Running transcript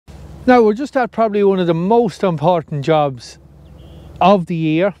Now we're just at probably one of the most important jobs of the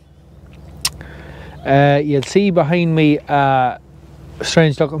year. You'll see behind me a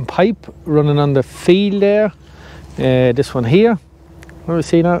strange looking pipe running on the field there. This one here. What do we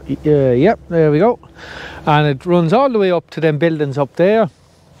see now? Yep, there we go. And it runs all the way up to them buildings up there.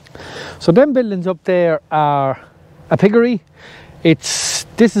 So them buildings up there are a piggery. This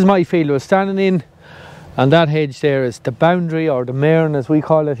is my field I was standing in, and that hedge there is the boundary, or the main as we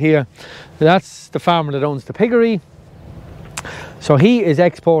call it here. That's the farmer that owns the piggery. So he is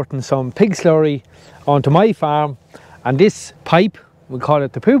exporting some pig slurry onto my farm, and this pipe, we call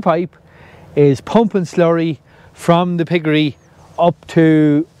it the poo pipe, is pumping slurry from the piggery up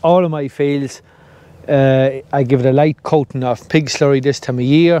to all of my fields. I give it a light coating of pig slurry this time of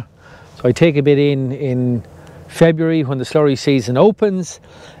year. So I take a bit in February when the slurry season opens,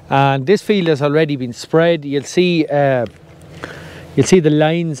 and this field has already been spread. You'll see the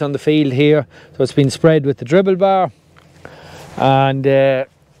lines on the field here. So it's been spread with the dribble bar, and it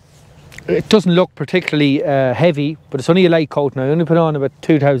doesn't look particularly heavy, but it's only a light coating. I only put on about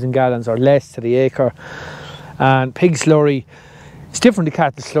 2,000 gallons or less to the acre. And pig slurry, it's different to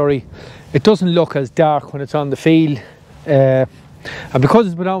cattle slurry. It doesn't look as dark when it's on the field, and because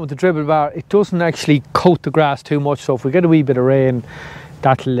it's been on with the dribble bar, it doesn't actually coat the grass too much. So if we get a wee bit of rain,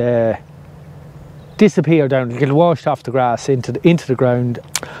 that'll disappear down. It'll get washed off the grass into the ground.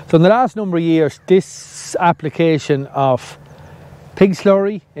 So in the last number of years, this application of pig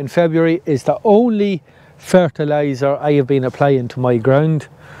slurry in February is the only fertiliser I have been applying to my ground.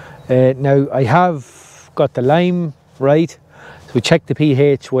 Now I have got the lime right, so we checked the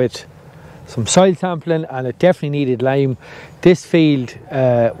pH with some soil sampling, and it definitely needed lime. This field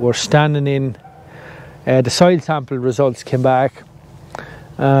we're standing in, the soil sample results came back,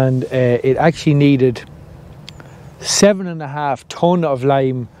 and it actually needed 7.5 tonne of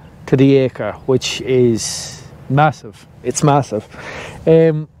lime to the acre, which is massive. It's massive.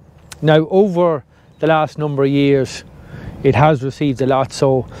 Now over the last number of years, it has received a lot.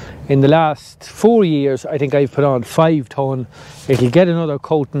 So in the last 4 years, I think I've put on 5 tonne. It'll get another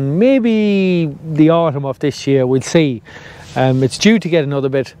coating maybe the autumn of this year, we'll see. It's due to get another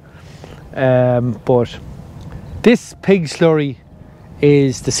bit, but this pig slurry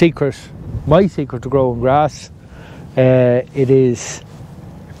is the secret, my secret to growing grass. It is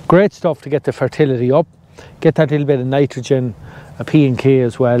great stuff to get the fertility up, get that little bit of nitrogen, a P and K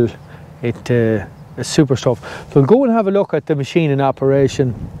as well. It's super stuff. So we'll go and have a look at the machine in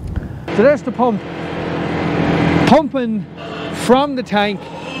operation. So there's the pump pumping from the tank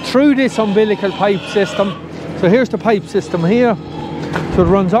through this umbilical pipe system. So here's the pipe system here. So it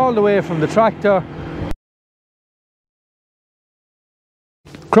runs all the way from the tractor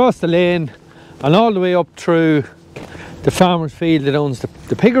across the lane and all the way up through the farmer's field that owns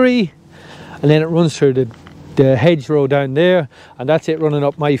the piggery, and then it runs through the hedgerow down there, and that's it running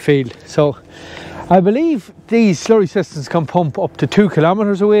up my field. So I believe these slurry systems can pump up to 2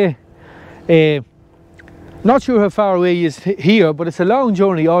 kilometres away. Not sure how far away he is here, but it's a long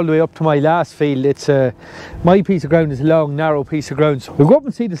journey all the way up to my last field. It's my piece of ground is a long, narrow piece of ground. So we'll go up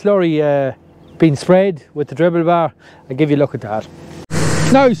and see the slurry being spread with the dribble bar and give you a look at that.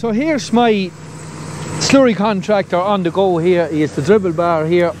 Now, so here's my slurry contractor on the go here. He has the dribble bar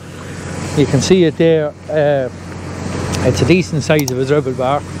here. You can see it there. It's a decent size of a dribble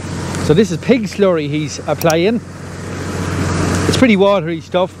bar. So this is pig slurry he's applying. It's pretty watery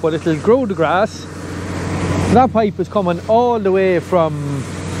stuff, but it'll grow the grass. And that pipe is coming all the way from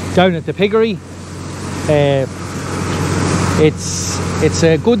down at the piggery. It's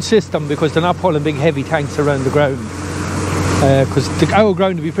a good system because they're not pulling big heavy tanks around the ground, because our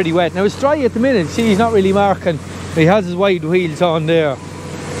ground will be pretty wet. Now it's dry at the minute. See, he's not really marking. He has his wide wheels on there,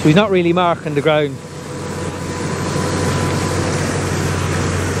 so he's not really marking the ground.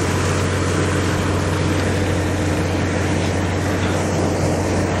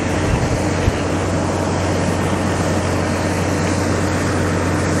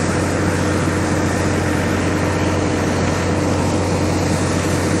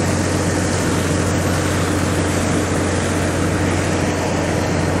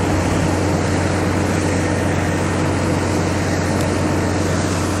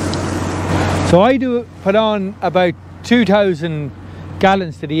 So I do put on about 2,000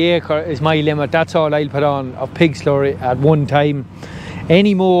 gallons to the acre is my limit. That's all I'll put on of pig slurry at one time.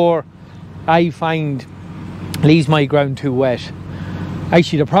 Any more, I find, leaves my ground too wet.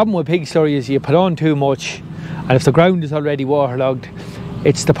 Actually, the problem with pig slurry is you put on too much, and if the ground is already waterlogged,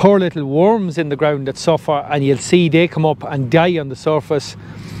 it's the poor little worms in the ground that suffer, and you'll see they come up and die on the surface.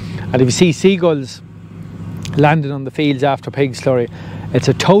 And if you see seagulls landing on the fields after pig slurry, It's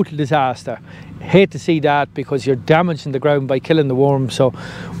a total disaster. Hate to see that, because you're damaging the ground by killing the worms. So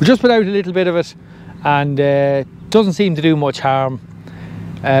we just put out a little bit of it, and doesn't seem to do much harm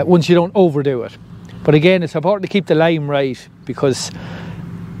once you don't overdo it. But again, it's important to keep the lime right, because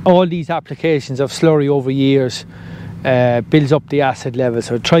all these applications of slurry over years builds up the acid level.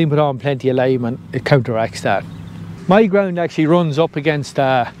 So try and put on plenty of lime and it counteracts that. My ground actually runs up against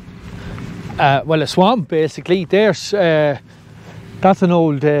well, a swamp basically. There's that's an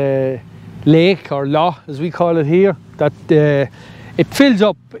old lake, or lough as we call it here, that it fills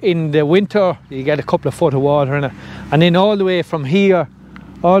up in the winter. You get a couple of foot of water in it, and then all the way from here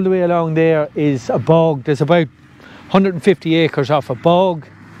all the way along there is a bog. There's about 150 acres off a bog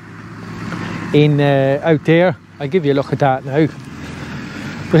in out there. I'll give you a look at that now.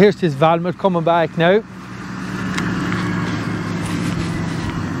 But here's this Valmont coming back now.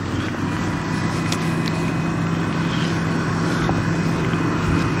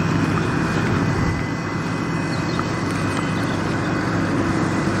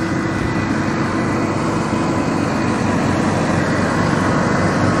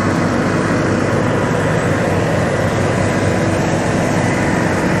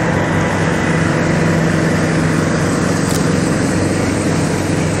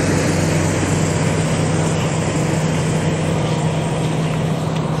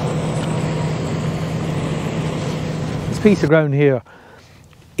 Piece of ground here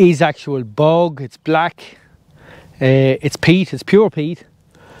is actual bog. It's black, it's peat, it's pure peat.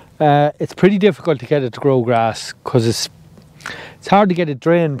 It's pretty difficult to get it to grow grass, because it's hard to get it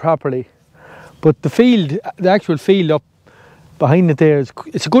drained properly. But the field, the actual field up behind it there,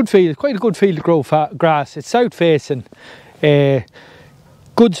 it's a good field. It's quite a good field to grow grass. It's south facing,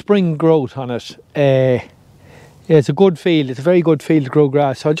 good spring growth on it. Yeah, it's a good field. It's a very good field to grow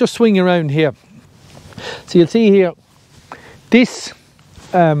grass. So I'll just swing around here. So you'll see here, this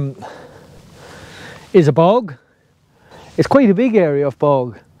is a bog. It's quite a big area of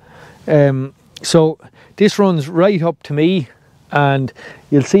bog. So this runs right up to me, and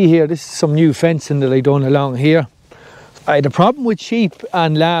you'll see here, this is some new fencing that I done along here. I had a problem with sheep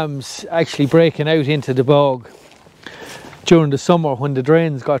and lambs actually breaking out into the bog during the summer when the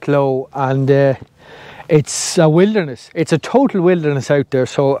drains got low, and it's a wilderness. It's a total wilderness out there.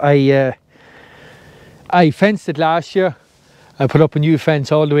 So I fenced it last year. I put up a new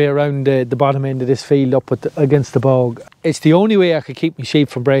fence all the way around the bottom end of this field up against the bog. It's the only way I could keep my sheep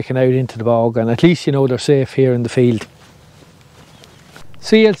from breaking out into the bog, and at least, you know, they're safe here in the field.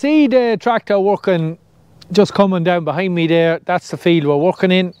 So you'll see the tractor working just coming down behind me there. That's the field we're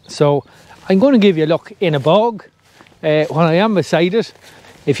working in. So I'm going to give you a look in a bog when I am beside it.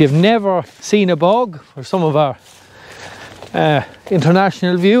 If you've never seen a bog, for some of our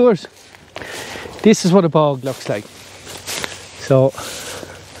international viewers, this is what a bog looks like. So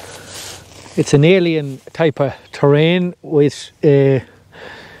it's an alien type of terrain with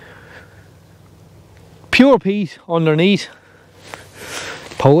pure peat underneath.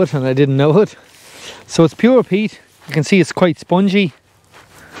 Poet, and I didn't know it. So it's pure peat. You can see it's quite spongy.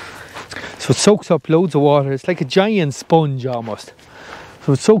 So it soaks up loads of water. It's like a giant sponge almost.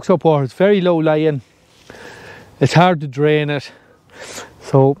 So it soaks up water. It's very low lying. It's hard to drain it.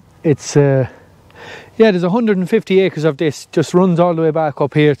 So it's yeah, there's 150 acres of this, just runs all the way back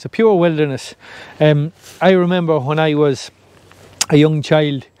up here. It's a pure wilderness. I remember when I was a young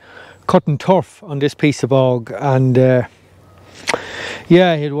child cutting turf on this piece of bog, and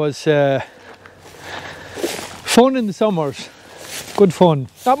yeah, it was fun in the summers, good fun.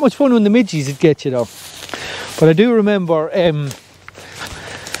 Not much fun when the midges would get you though. But I do remember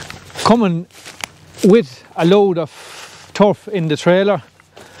coming with a load of turf in the trailer,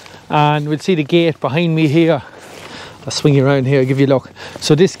 and we'll see the gate behind me here. I'll swing you around here, give you a look.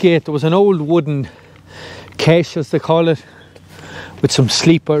 So this gate, there was an old wooden cache, as they call it, with some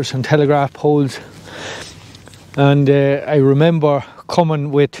sleepers and telegraph poles. And I remember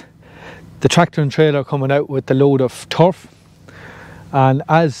coming with the tractor and trailer, coming out with the load of turf. And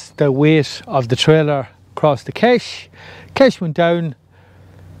as the weight of the trailer crossed the cache went down,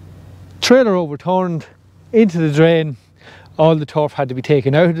 trailer overturned into the drain. All the turf had to be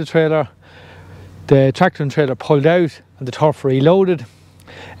taken out of the trailer. The tractor and trailer pulled out and the turf reloaded.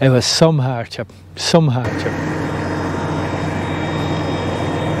 It was some hardship, some hardship.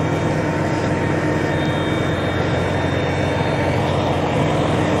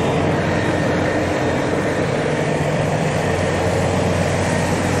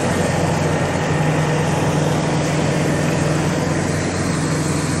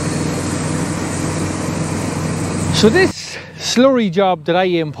 So this slurry job that I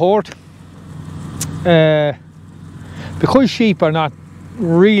import, because sheep are not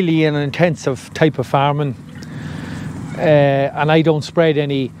really an intensive type of farming, and I don't spread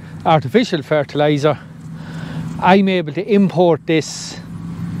any artificial fertiliser. I'm able to import this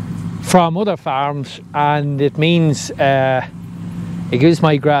from other farms, and it means it gives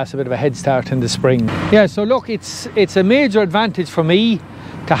my grass a bit of a head start in the spring. Yeah, so look, it's a major advantage for me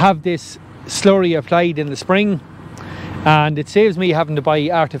to have this slurry applied in the spring, and it saves me having to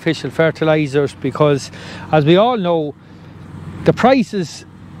buy artificial fertilisers, because as we all know, the prices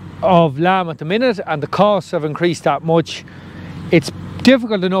of lamb at the minute and the costs have increased that much. It's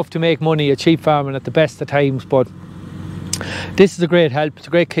difficult enough to make money at sheep farming at the best of times, but this is a great help. It's a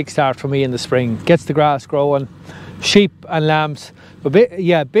great kickstart for me in the spring. Gets the grass growing, sheep and lambs. But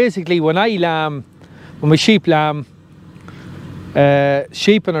yeah, basically when my sheep lamb,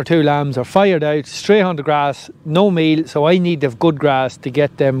 sheep and our 2 lambs are fired out straight on the grass, no meal, so I need to have good grass to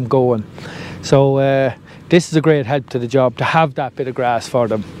get them going. So this is a great help to the job, to have that bit of grass for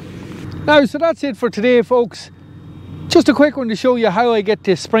them. Now, so that's it for today, folks. Just a quick one to show you how I get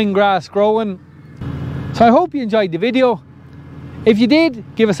this spring grass growing. So I hope you enjoyed the video. If you did,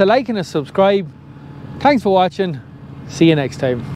 give us a like and a subscribe. Thanks for watching. See you next time.